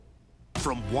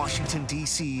From Washington,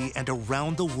 D.C. and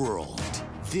around the world,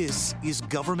 this is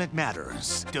Government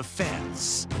Matters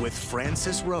Defense with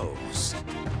Francis Rose.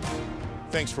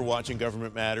 Thanks for watching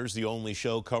Government Matters, the only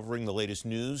show covering the latest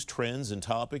news, trends, and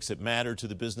topics that matter to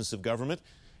the business of government.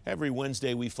 Every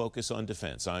Wednesday, we focus on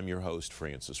defense. I'm your host,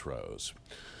 Francis Rose.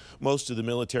 Most of the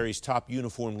military's top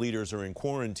uniformed leaders are in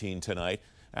quarantine tonight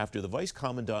after the Vice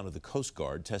Commandant of the Coast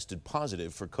Guard tested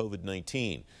positive for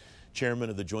COVID-19. Chairman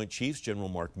of the Joint Chiefs, General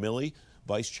Mark Milley,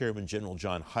 Vice Chairman General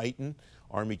John Hyten,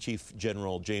 Army Chief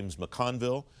General James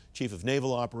McConville, Chief of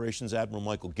Naval Operations Admiral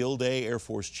Michael Gilday, Air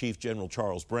Force Chief General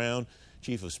Charles Brown,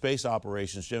 Chief of Space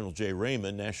Operations General Jay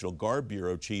Raymond, National Guard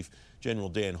Bureau Chief General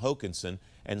Dan Hokanson,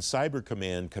 and Cyber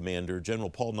Command Commander General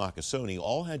Paul Nakasone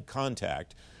all had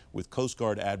contact with Coast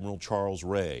Guard Admiral Charles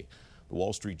Ray. The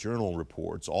Wall Street Journal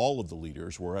reports all of the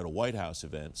leaders were at a White House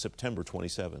event September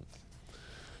 27th.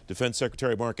 Defense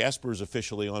Secretary Mark Esper is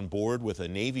officially on board with a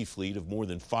Navy fleet of more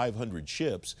than 500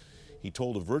 ships. He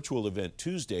told a virtual event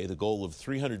Tuesday the goal of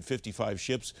 355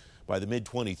 ships by the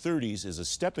mid-2030s is a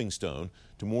stepping stone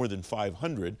to more than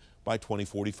 500 by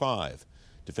 2045.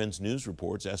 Defense News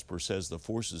reports Esper says the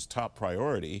force's top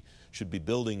priority should be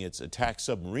building its attack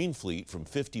submarine fleet from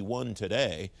 51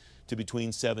 today to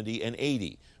between 70 and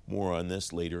 80. More on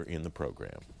this later in the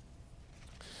program.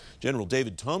 General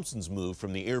David Thompson's move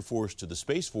from the Air Force to the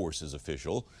Space Force is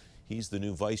official. He's the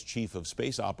new Vice Chief of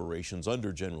Space Operations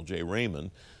under General Jay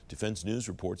Raymond. Defense News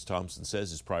reports Thompson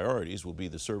says his priorities will be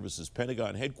the service's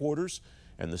Pentagon headquarters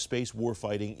and the Space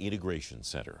Warfighting Integration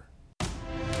Center.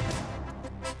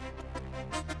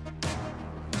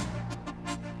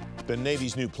 The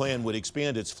Navy's new plan would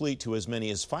expand its fleet to as many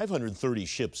as 530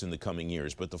 ships in the coming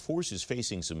years, but the force is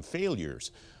facing some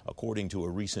failures, according to a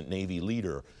recent Navy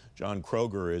leader. John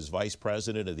Kroger is vice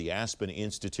president of the Aspen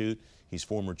Institute. He's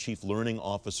former chief learning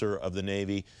officer of the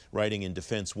Navy, writing in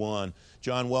Defense One.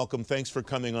 John, welcome. Thanks for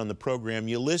coming on the program.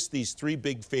 You list these three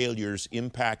big failures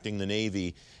impacting the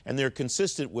Navy, and they're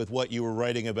consistent with what you were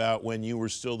writing about when you were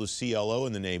still the CLO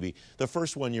in the Navy. The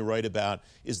first one you write about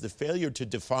is the failure to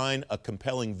define a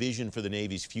compelling vision for the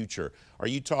Navy's future. Are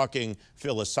you talking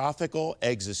philosophical,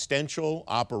 existential,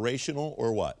 operational,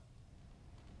 or what?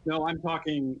 No, I'm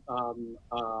talking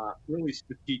really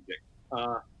strategic.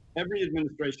 Every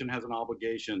administration has an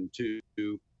obligation to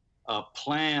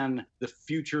plan the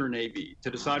future Navy, to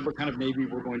decide what kind of Navy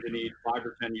we're going to need 5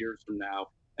 or 10 years from now,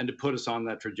 and to put us on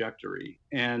that trajectory.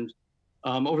 And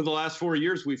over the last 4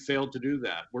 years, we've failed to do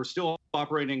that. We're still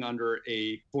operating under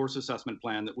a force assessment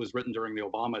plan that was written during the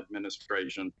Obama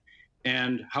administration.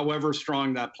 And however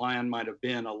strong that plan might have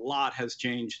been, a lot has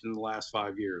changed in the last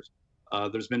 5 years.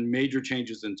 There's been major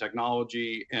changes in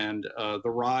technology and the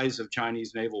rise of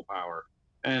Chinese naval power.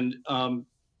 And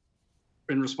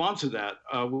in response to that,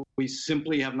 we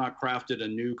simply have not crafted a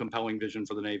new compelling vision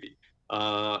for the Navy.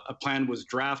 A plan was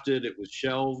drafted, it was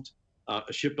shelved.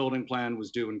 A shipbuilding plan was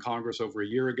due in Congress over a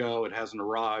year ago. It hasn't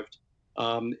arrived.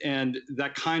 And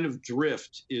that kind of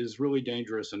drift is really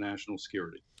dangerous in national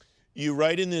security. You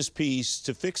write in this piece,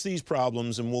 to fix these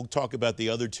problems, and we'll talk about the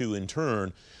other two in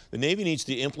turn, the Navy needs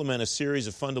to implement a series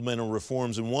of fundamental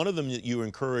reforms, and one of them that you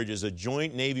encourage is a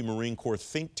joint Navy-Marine Corps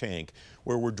think tank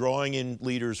where we're drawing in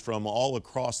leaders from all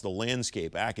across the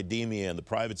landscape, academia and the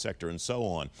private sector and so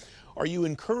on. Are you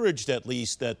encouraged, at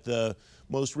least, that the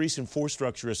most recent force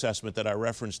structure assessment that I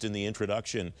referenced in the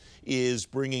introduction is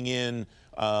bringing in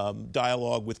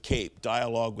dialogue with CAPE,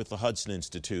 dialogue with the Hudson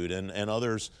Institute and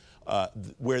others,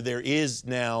 where there is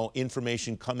now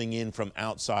information coming in from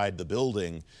outside the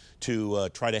building to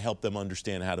try to help them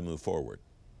understand how to move forward?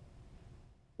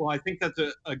 Well, I think that's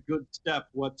a good step.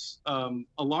 What's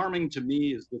alarming to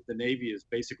me is that the Navy has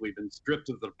basically been stripped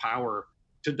of the power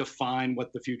to define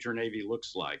what the future Navy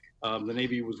looks like. The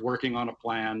Navy was working on a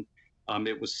plan.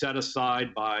 It was set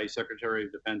aside by Secretary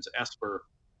of Defense Esper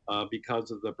because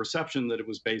of the perception that it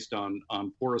was based on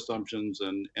poor assumptions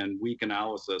and weak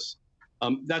analysis.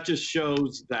 That just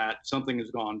shows that something has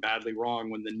gone badly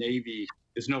wrong when the Navy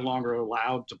is no longer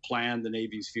allowed to plan the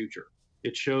Navy's future.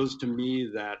 It shows to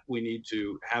me that we need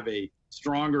to have a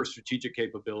stronger strategic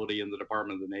capability in the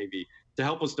Department of the Navy to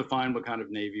help us define what kind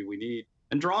of Navy we need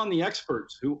and draw on the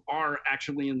experts who are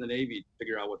actually in the Navy to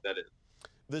figure out what that is.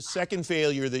 The second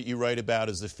failure that you write about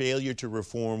is the failure to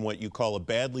reform what you call a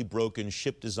badly broken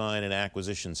ship design and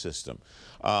acquisition system.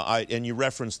 And you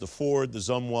reference the Ford, the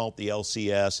Zumwalt, the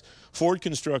LCS. Ford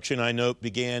construction, I note,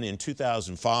 began in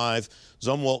 2005.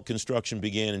 Zumwalt construction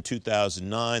began in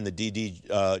 2009. The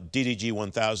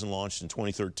DDG-1000 launched in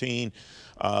 2013.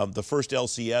 The first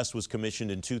LCS was commissioned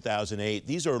in 2008.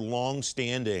 These are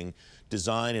long-standing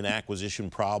design and acquisition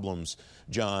problems,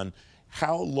 John.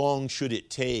 How long should it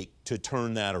take to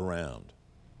turn that around?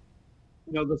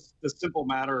 The simple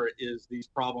matter is these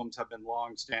problems have been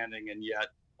long-standing, and yet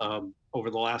over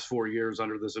the last 4 years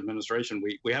under this administration,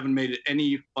 we haven't made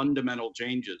any fundamental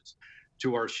changes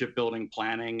to our shipbuilding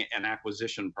planning and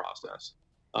acquisition process.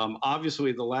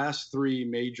 Obviously, the last three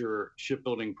major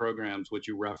shipbuilding programs, which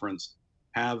you referenced,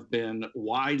 have been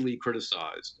widely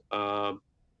criticized.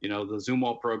 The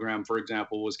Zumwalt program, for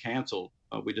example, was canceled.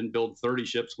 We didn't build 30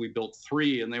 ships, we built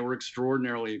 3, and they were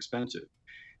extraordinarily expensive.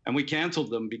 And we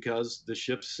canceled them because the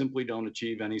ships simply don't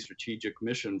achieve any strategic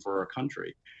mission for our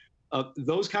country.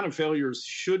 Those kind of failures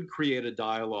should create a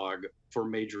dialogue for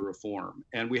major reform,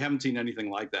 and we haven't seen anything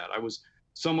like that. I was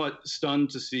somewhat stunned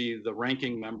to see the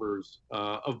ranking members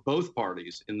of both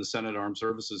parties in the Senate Armed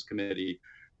Services Committee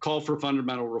call for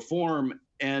fundamental reform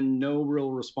and no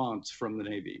real response from the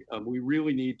Navy. We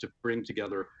really need to bring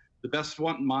together the best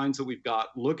minds that we've got,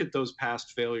 look at those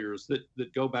past failures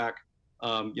that go back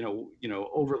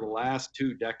over the last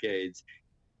 2 decades,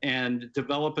 and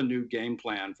develop a new game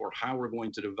plan for how we're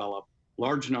going to develop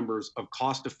large numbers of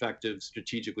cost-effective,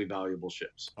 strategically valuable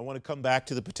ships. I want to come back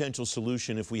to the potential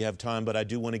solution if we have time, but I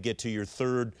do want to get to your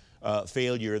third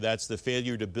failure. That's the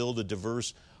failure to build a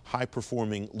diverse,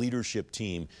 high-performing leadership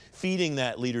team. Feeding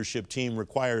that leadership team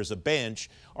requires a bench.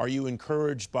 Are you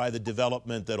encouraged by the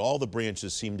development that all the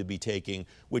branches seem to be taking,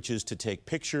 which is to take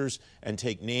pictures and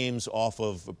take names off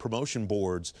of promotion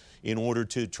boards in order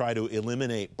to try to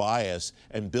eliminate bias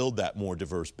and build that more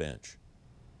diverse bench?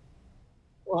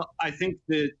 Well, I think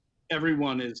that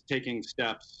everyone is taking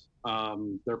steps.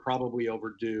 They're probably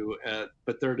overdue,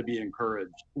 but they're to be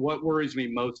encouraged. What worries me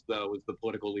most, though, is the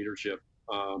political leadership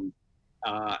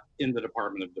in the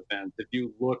Department of Defense. If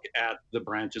you look at the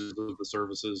branches of the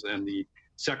services and the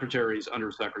secretaries,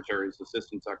 undersecretaries,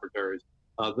 assistant secretaries,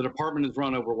 the department is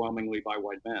run overwhelmingly by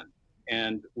white men,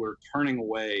 and we're turning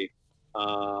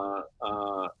our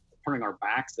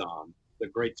backs on the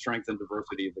great strength and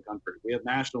diversity of the country. We have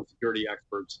national security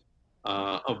experts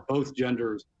of both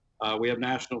genders. We have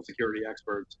national security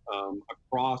experts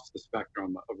across the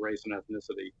spectrum of race and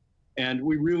ethnicity. And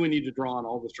we really need to draw on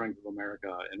all the strength of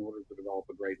America in order to develop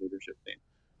a great leadership team.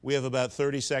 We have about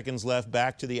 30 seconds left.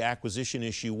 Back to the acquisition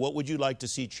issue. What would you like to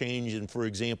see change in, for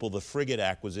example, the frigate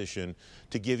acquisition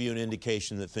to give you an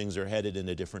indication that things are headed in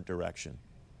a different direction?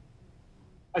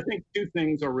 I think 2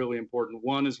 things are really important.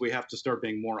 One is we have to start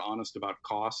being more honest about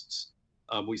costs.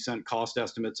 We sent cost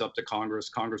estimates up to Congress.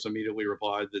 Congress immediately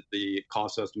replied that the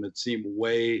cost estimates seem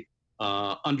way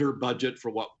under budget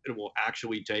for what it will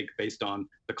actually take based on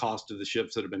the cost of the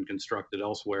ships that have been constructed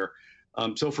elsewhere.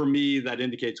 So for me, that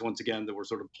indicates once again that we're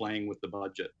sort of playing with the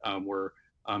budget. We're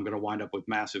going to wind up with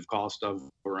massive cost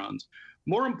overruns.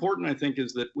 More important, I think,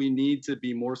 is that we need to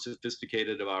be more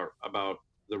sophisticated about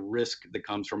the risk that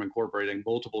comes from incorporating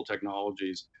multiple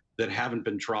technologies that haven't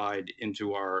been tried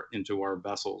into our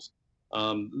vessels.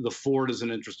 The Ford is an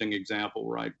interesting example,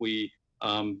 right? We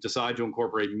decide to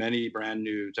incorporate many brand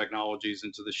new technologies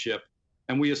into the ship,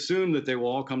 and we assume that they will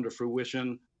all come to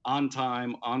fruition on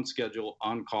time, on schedule,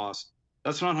 on cost.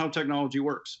 That's not how technology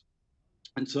works.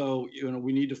 And so,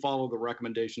 we need to follow the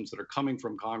recommendations that are coming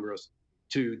from Congress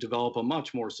to develop a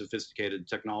much more sophisticated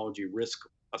technology risk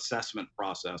assessment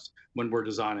process when we're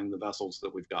designing the vessels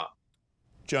that we've got.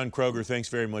 John Kroger, thanks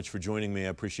very much for joining me. I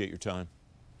appreciate your time.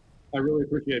 I really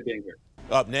appreciate being here.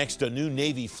 Up next, a new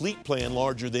Navy fleet plan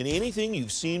larger than anything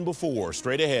you've seen before.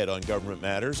 Straight ahead on Government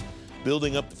Matters,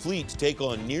 building up the fleet to take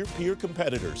on near-peer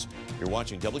competitors. You're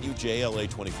watching WJLA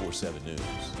 24/7 News.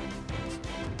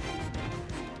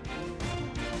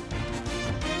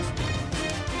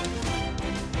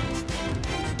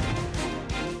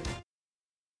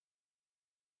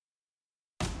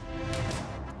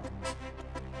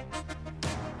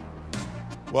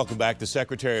 Welcome back. The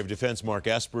Secretary of Defense, Mark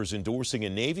Esper, is endorsing a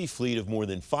Navy fleet of more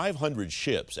than 500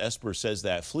 ships. Esper says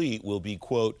that fleet will be,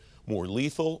 quote, more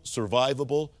lethal,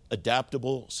 survivable,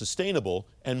 adaptable, sustainable,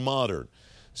 and modern.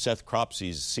 Seth Cropsey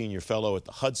is senior fellow at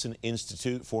the Hudson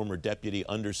Institute, former Deputy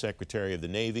Undersecretary of the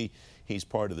Navy. He's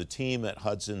part of the team at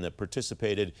Hudson that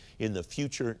participated in the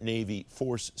Future Navy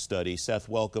Force Study. Seth,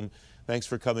 welcome. Thanks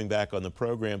for coming back on the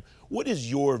program. What is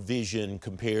your vision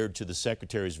compared to the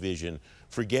Secretary's vision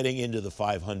for getting into the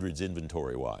 500s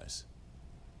inventory-wise?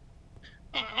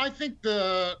 I think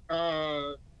the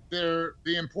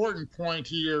important point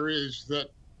here is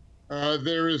that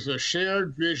there is a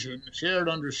shared vision, shared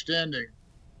understanding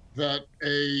that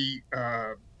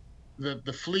that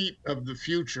the fleet of the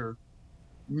future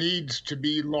needs to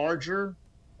be larger,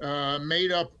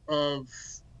 made up of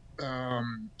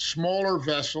smaller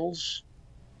vessels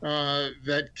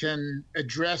that can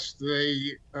address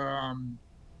the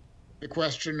the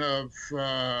question of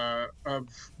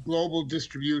global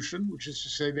distribution, which is to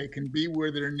say they can be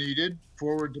where they're needed,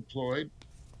 forward deployed,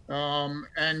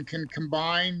 and can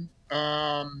combine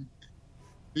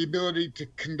the ability to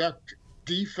conduct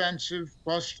defensive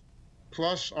plus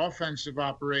offensive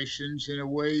operations in a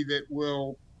way that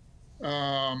will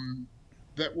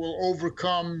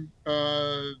overcome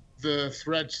the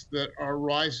threats that are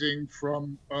rising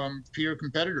from peer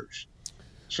competitors.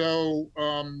 So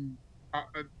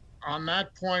on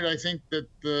that point, I think that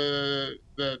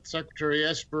that Secretary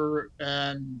Esper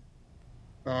and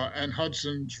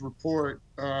Hudson's report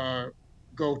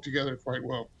go together quite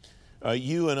well.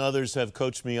 You and others have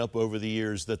coached me up over the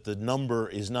years that the number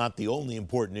is not the only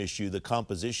important issue. The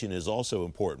composition is also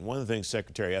important. One of the things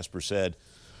Secretary Esper said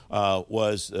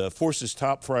was Force's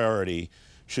top priority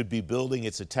should be building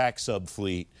its attack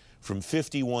subfleet from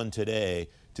 51 today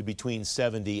to between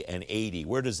 70 and 80.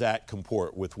 Where does that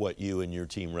comport with what you and your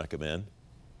team recommend?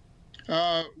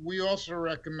 We also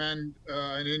recommend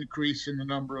an increase in the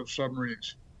number of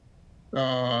submarines.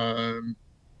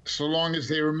 So long as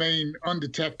they remain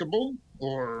undetectable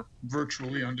or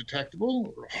virtually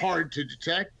undetectable or hard to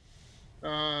detect,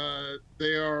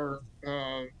 they are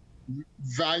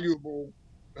valuable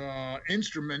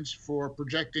instruments for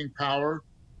projecting power,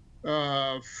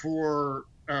 for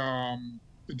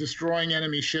destroying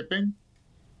enemy shipping,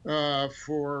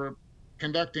 for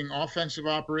conducting offensive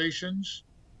operations,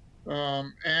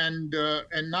 and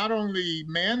not only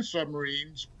manned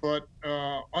submarines, but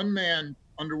unmanned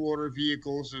underwater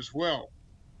vehicles as well.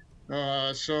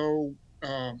 So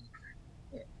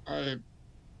I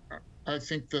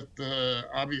think that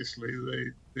obviously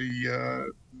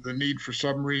the need for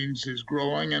submarines is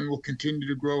growing and will continue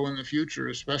to grow in the future,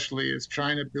 especially as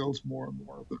China builds more and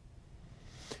more of them.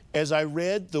 As I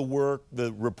read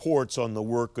the reports on the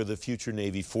work of the Future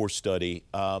Navy Force Study,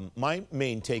 my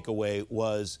main takeaway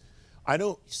was I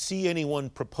don't see anyone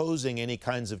proposing any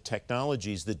kinds of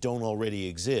technologies that don't already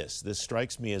exist. This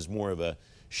strikes me as more of a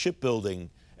shipbuilding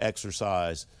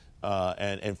exercise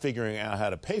and figuring out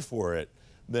how to pay for it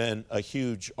than a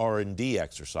huge R&D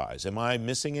exercise. Am I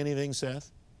missing anything,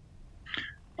 Seth?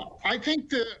 I think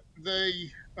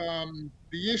the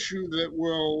issue that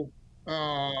will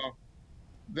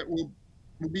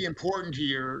be important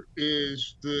here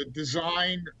is the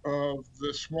design of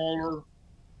the smaller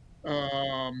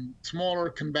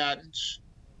combatants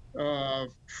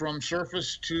from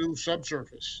surface to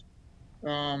subsurface,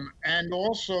 and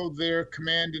also their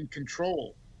command and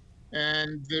control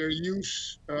and their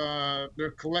use,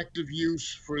 their collective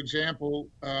use, for example,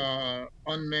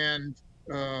 unmanned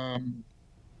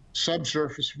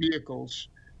subsurface vehicles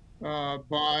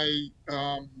by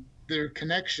their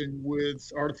connection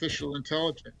with artificial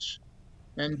intelligence.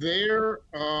 And there,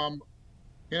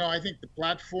 I think the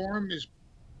platform is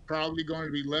probably going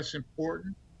to be less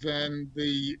important than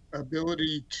the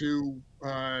ability to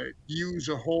use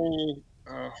a whole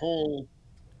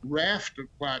raft of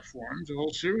platforms, a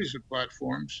whole series of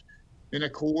platforms, in a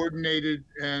coordinated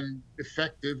and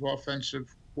effective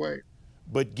offensive way.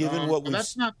 But given what we've...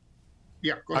 That's not...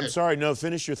 Yeah, go ahead. I'm sorry, no,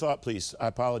 finish your thought, please. I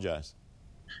apologize.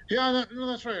 Yeah, no,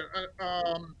 that's right.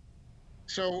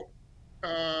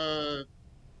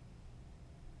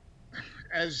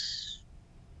 As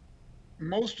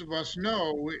most of us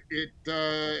know,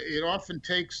 it often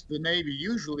takes the Navy,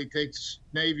 usually takes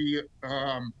Navy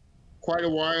quite a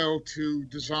while to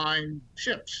design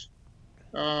ships.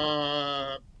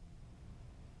 And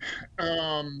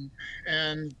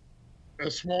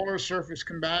a smaller surface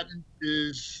combatant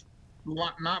is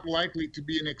not likely to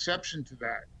be an exception to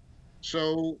that.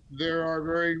 So there are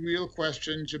very real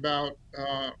questions about,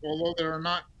 although there are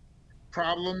not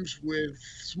problems with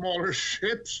smaller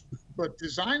ships, but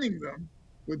designing them,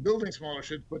 with building smaller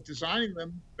ships, but designing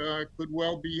them could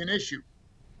well be an issue.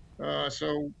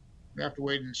 So we have to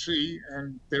wait and see,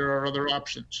 and there are other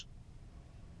options.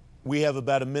 We have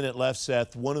about a minute left,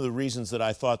 Seth. One of the reasons that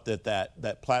I thought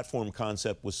that platform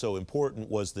concept was so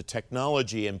important was the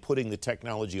technology, and putting the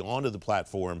technology onto the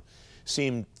platform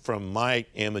seemed, from my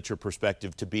amateur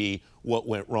perspective, to be what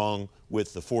went wrong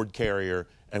with the Ford carrier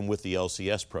and with the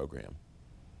LCS program.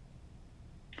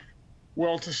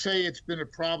 Well, to say it's been a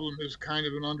problem is kind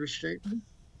of an understatement.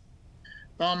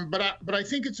 But I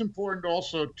think it's important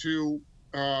also to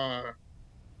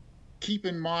keep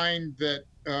in mind that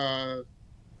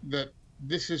that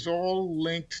this is all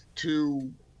linked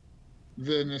to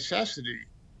the necessity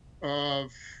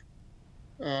of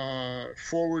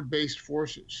forward-based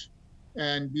forces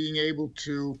and being able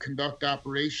to conduct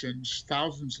operations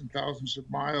thousands and thousands of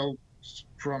miles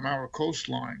from our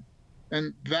coastline.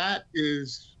 And that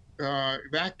is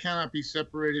that cannot be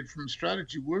separated from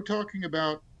strategy. We're talking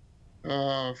about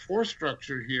force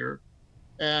structure here,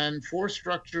 and force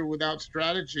structure without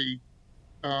strategy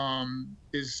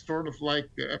is sort of like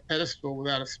a pedestal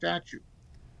without a statue.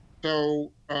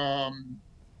 So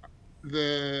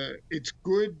it's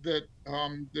good that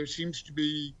there seems to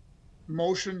be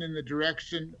motion in the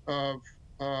direction of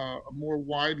a more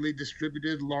widely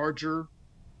distributed, larger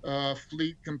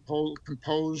fleet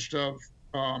composed of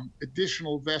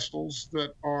additional vessels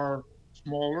that are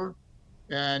smaller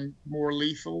and more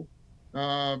lethal.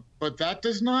 But that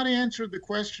does not answer the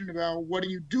question about what do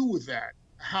you do with that?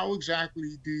 How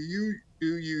exactly do you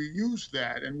use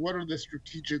that, and what are the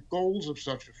strategic goals of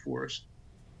such a force?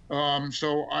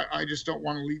 So I just don't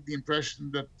want to leave the impression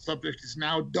that the subject is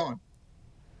now done,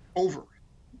 over,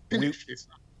 finished. It's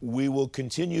not. We will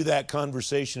continue that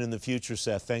conversation in the future,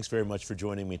 Seth. Thanks very much for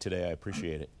joining me today. I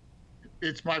appreciate it.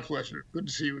 It's my pleasure. Good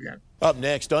to see you again. Up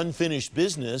next, unfinished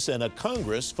business and a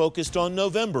Congress focused on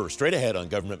November. Straight ahead on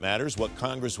Government Matters, what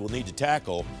Congress will need to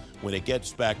tackle when it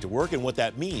gets back to work and what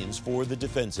that means for the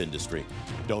defense industry.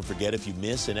 Don't forget, if you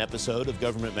miss an episode of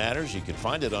Government Matters, you can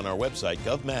find it on our website,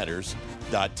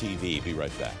 govmatters.tv. Be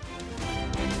right back.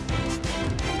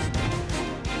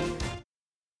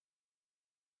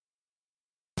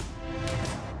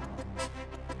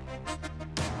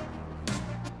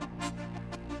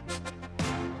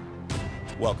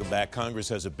 Welcome back. Congress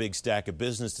has a big stack of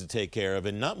business to take care of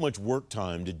and not much work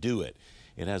time to do it.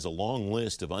 It has a long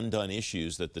list of undone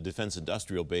issues that the defense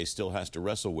industrial base still has to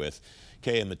wrestle with.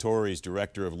 Kaya Matory is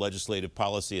Director of Legislative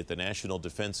Policy at the National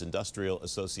Defense Industrial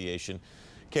Association.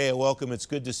 Kaya, welcome. It's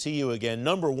good to see you again.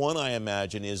 Number one, I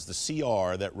imagine, is the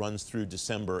CR that runs through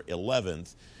December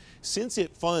 11th. Since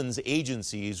it funds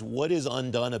agencies, what is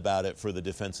undone about it for the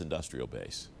defense industrial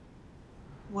base?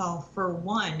 Well, for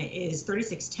one, is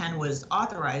 3610 was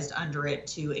authorized under it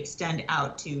to extend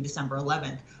out to December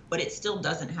 11th, but it still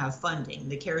doesn't have funding.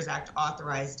 The CARES Act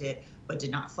authorized it, but did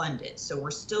not fund it. So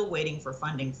we're still waiting for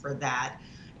funding for that.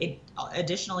 It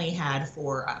additionally had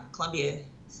for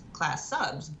Columbia-class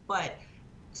subs, but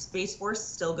Space Force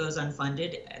still goes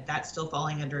unfunded. That's still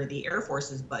falling under the Air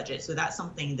Force's budget. So that's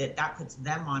something that puts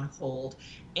them on hold.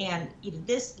 And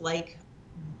this, like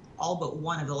all but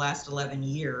one of the last 11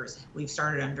 years, we've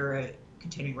started under a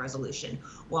continuing resolution.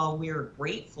 While we're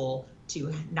grateful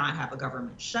to not have a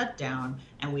government shutdown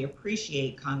and we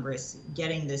appreciate Congress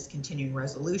getting this continuing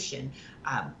resolution,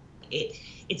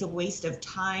 it's a waste of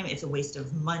time, it's a waste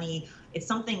of money. It's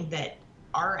something that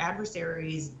our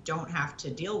adversaries don't have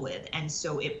to deal with. And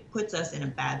so it puts us in a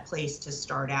bad place to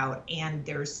start out. And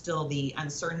there's still the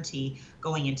uncertainty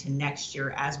going into next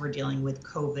year as we're dealing with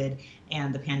COVID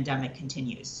and the pandemic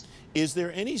continues. Is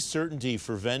there any certainty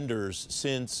for vendors,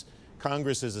 since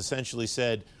Congress has essentially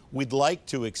said, we'd like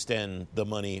to extend the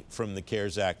money from the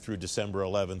CARES Act through December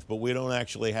 11th, but we don't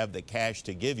actually have the cash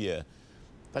to give you?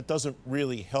 That doesn't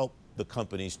really help the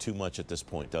companies too much at this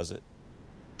point, does it?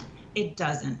 It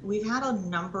doesn't. We've had a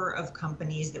number of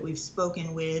companies that we've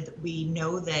spoken with. We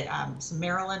know that some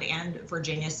Maryland and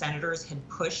Virginia senators had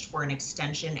pushed for an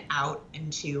extension out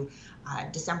into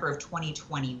December of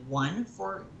 2021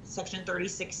 for Section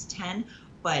 3610.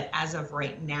 But as of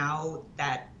right now,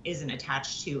 that isn't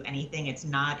attached to anything. It's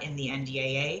not in the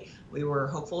NDIA. We were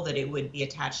hopeful that it would be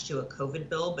attached to a COVID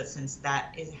bill, but since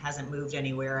that hasn't moved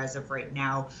anywhere as of right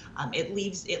now, it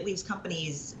leaves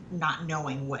companies not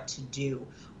knowing what to do.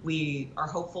 We are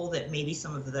hopeful that maybe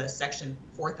some of the Section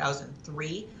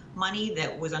 4003 money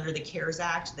that was under the CARES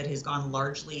Act that has gone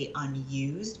largely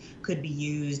unused could be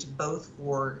used both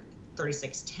for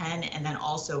 3610 and then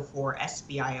also for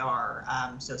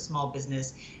SBIR, so small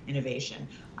business innovation.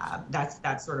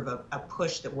 That's sort of a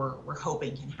push that we're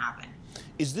hoping can happen.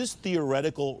 Is this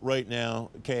theoretical right now,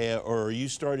 Kaya, or are you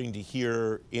starting to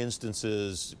hear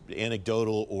instances,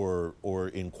 anecdotal or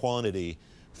in quantity,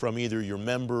 from either your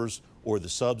members or the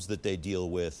subs that they deal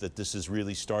with, that this is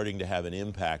really starting to have an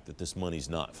impact, that this money's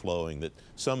not flowing, that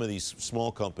some of these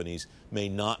small companies may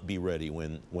not be ready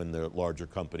when the larger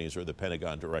companies or the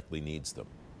Pentagon directly needs them?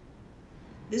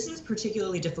 This is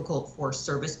particularly difficult for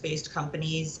service-based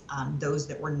companies, those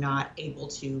that were not able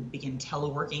to begin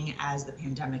teleworking as the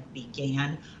pandemic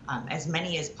began. As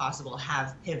many as possible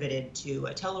have pivoted to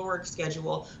a telework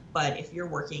schedule, but if you're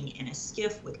working in a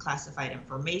SCIF with classified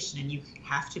information and you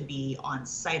have to be on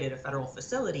site at a federal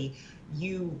facility,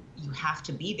 you have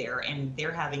to be there, and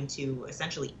they're having to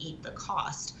essentially eat the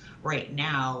cost right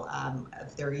now.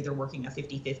 If they're either working a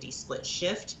 50-50 split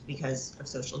shift because of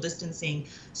social distancing.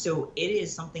 So it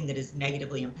is something that is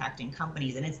negatively impacting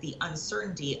companies, and it's the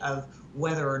uncertainty of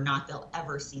whether or not they'll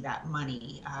ever see that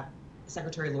money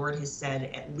Secretary Lord has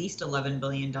said at least $11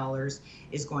 billion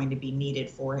is going to be needed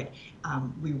for it.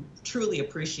 We truly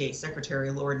appreciate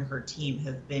Secretary Lord and her team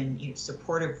have been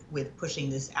supportive with pushing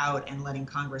this out and letting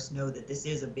Congress know that this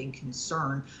is a big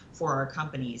concern for our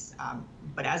companies.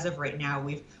 But as of right now,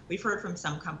 we've heard from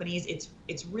some companies,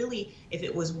 it's really, if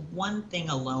it was one thing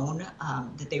alone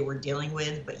that they were dealing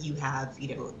with, but you have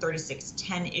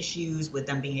 3610 issues with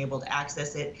them being able to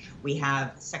access it. We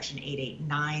have Section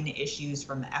 889 issues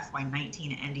from the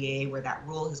FY19 NDIA where that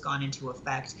rule has gone into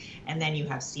effect. And then you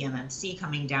have CMMC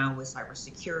coming down with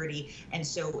cybersecurity. And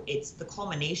so it's the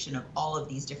culmination of all of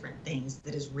these different things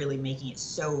that is really making it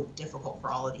so difficult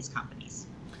for all of these companies.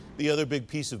 The other big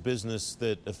piece of business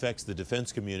that affects the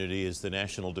defense community is the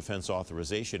National Defense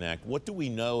Authorization Act. What do we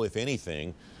know, if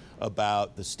anything,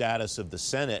 about the status of the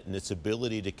Senate and its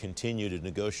ability to continue to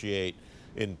negotiate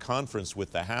in conference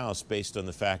with the House based on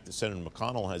the fact that Senator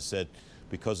McConnell has said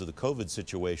because of the COVID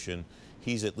situation,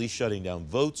 he's at least shutting down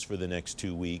votes for the next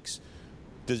 2 weeks.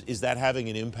 Is that having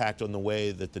an impact on the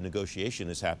way that the negotiation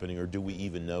is happening, or do we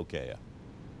even know, Kaya?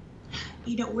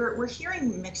 We're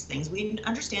hearing mixed things. We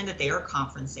understand that they are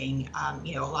conferencing.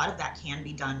 A lot of that can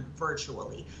be done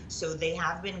virtually. So they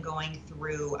have been going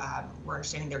through, we're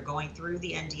understanding they're going through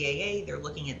the NDIA. They're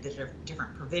looking at the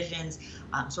different provisions,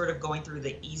 sort of going through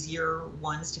the easier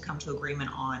ones to come to agreement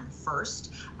on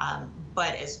first.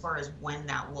 But as far as when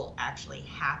that will actually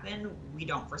happen, we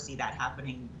don't foresee that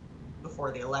happening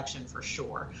before the election for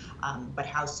sure. But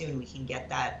how soon we can get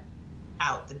that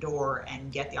out the door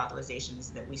and get the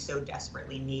authorizations that we so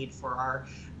desperately need for our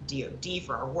DoD,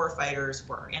 for our warfighters,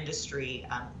 for our industry,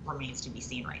 remains to be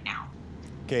seen right now.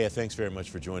 Kaya, thanks very much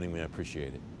for joining me. I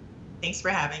appreciate it. Thanks for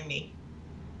having me.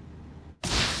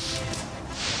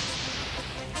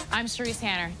 I'm Sharice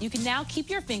Hanner. You can now keep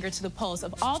your finger to the pulse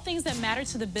of all things that matter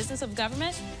to the business of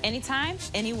government, anytime,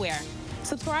 anywhere.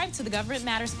 Subscribe to the Government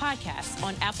Matters podcast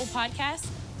on Apple Podcasts,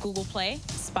 Google Play,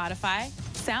 Spotify,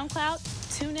 SoundCloud,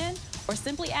 TuneIn, or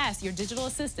simply ask your digital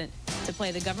assistant to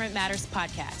play the Government Matters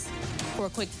podcast. For a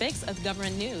quick fix of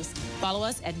government news, follow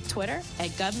us at Twitter at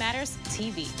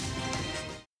GovMattersTV.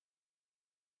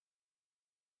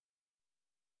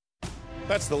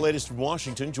 That's the latest from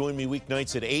Washington. Join me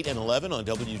weeknights at 8 and 11 on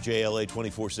WJLA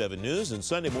 24/7 News and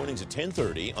Sunday mornings at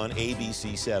 10:30 on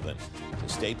ABC7 to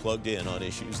stay plugged in on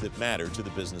issues that matter to the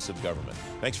business of government.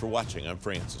 Thanks for watching. I'm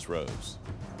Francis Rose.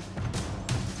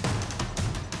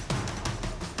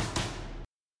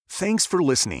 Thanks for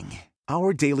listening.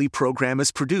 Our daily program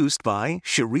is produced by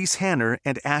Sharice Hanner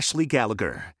and Ashley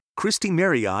Gallagher. Christy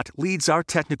Marriott leads our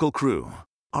technical crew.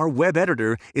 Our web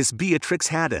editor is Beatrix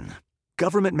Haddon.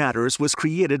 Government Matters was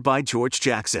created by George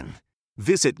Jackson.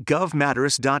 Visit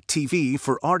govmatters.tv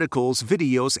for articles,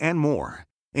 videos, and more,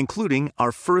 including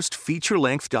our first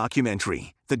feature-length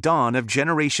documentary, The Dawn of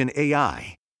Generation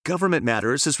AI. Government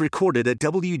Matters is recorded at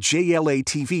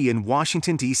WJLA-TV in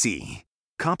Washington, D.C.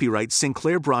 Copyright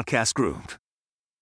Sinclair Broadcast Group.